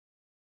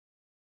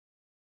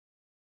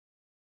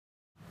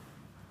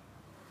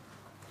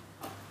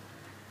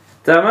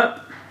Dermot,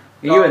 are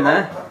you in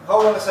there?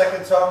 Hold on a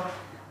second, Tom.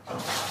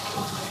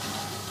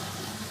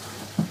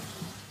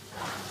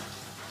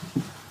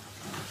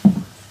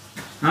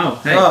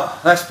 Oh, hey.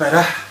 Oh, that's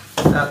better.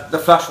 The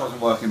flush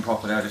wasn't working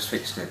properly, I just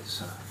fixed it.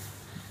 So.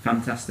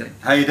 Fantastic.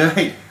 How you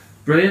doing?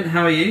 Brilliant,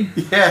 how are you?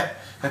 Yeah,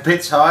 a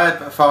bit tired,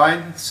 but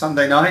fine. It's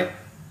Sunday night.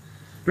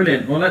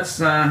 Brilliant. Well, let's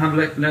have a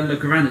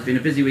look around. It's been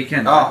a busy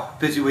weekend. Oh,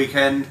 busy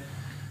weekend.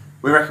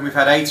 We reckon we've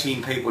had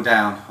 18 people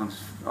down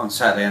on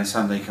Saturday and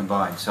Sunday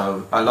combined,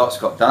 so a lot's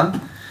got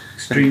done.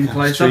 Extreme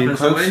close-up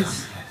as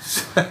always.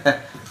 Yes.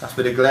 That's a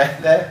bit of glare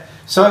there.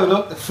 So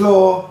look, the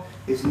floor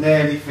is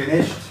nearly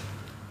finished.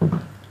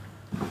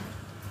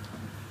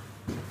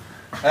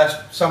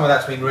 Some of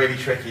that's been really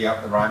tricky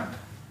up the ramp.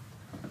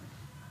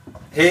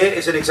 Here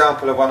is an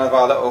example of one of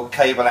our little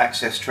cable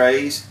access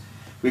trays.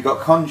 We've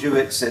got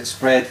conduits that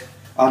spread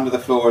under the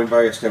floor in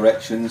various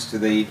directions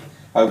to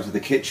over to the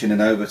kitchen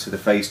and over to the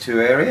phase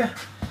 2 area.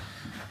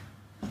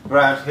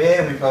 Around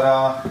here we've got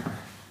our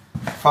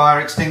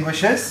fire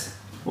extinguishers.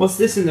 What's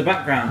this in the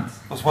background?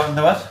 What's what in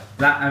the what?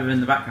 That over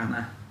in the background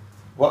there.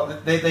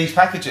 What, these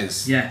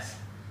packages? Yes.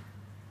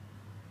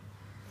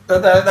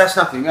 That's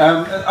nothing.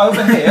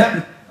 Over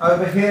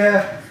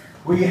here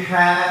we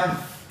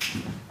have.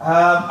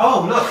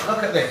 Oh,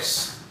 look at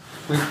this.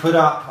 We've put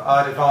up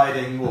our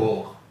dividing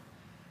wall.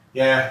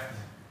 Yeah,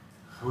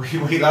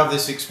 we love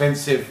this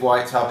expensive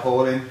white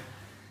tarpaulin.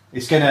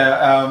 It's going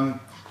to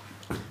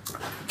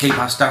keep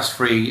us dust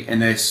free in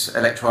this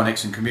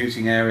electronics and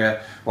commuting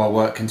area while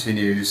work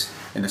continues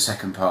in the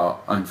second part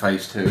on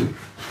phase 2.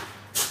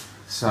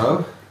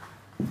 So,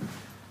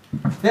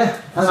 yeah.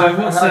 So I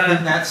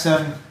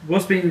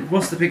think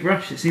what's the big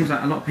rush? It seems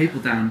like a lot of people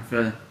down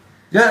for.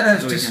 Yeah,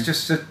 no, it's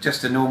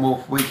just a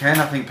normal weekend.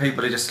 I think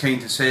people are just keen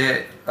to see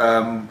it.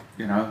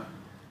 You know.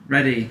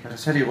 Ready. But I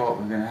tell you what,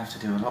 we're going to have to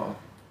do a lot of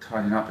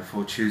tidying up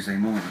before Tuesday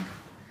morning.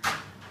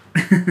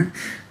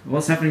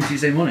 What's happening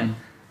Tuesday morning?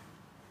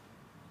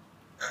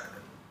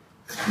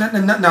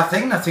 Nothing.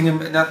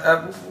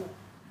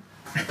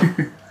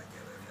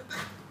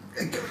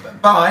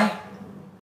 Bye.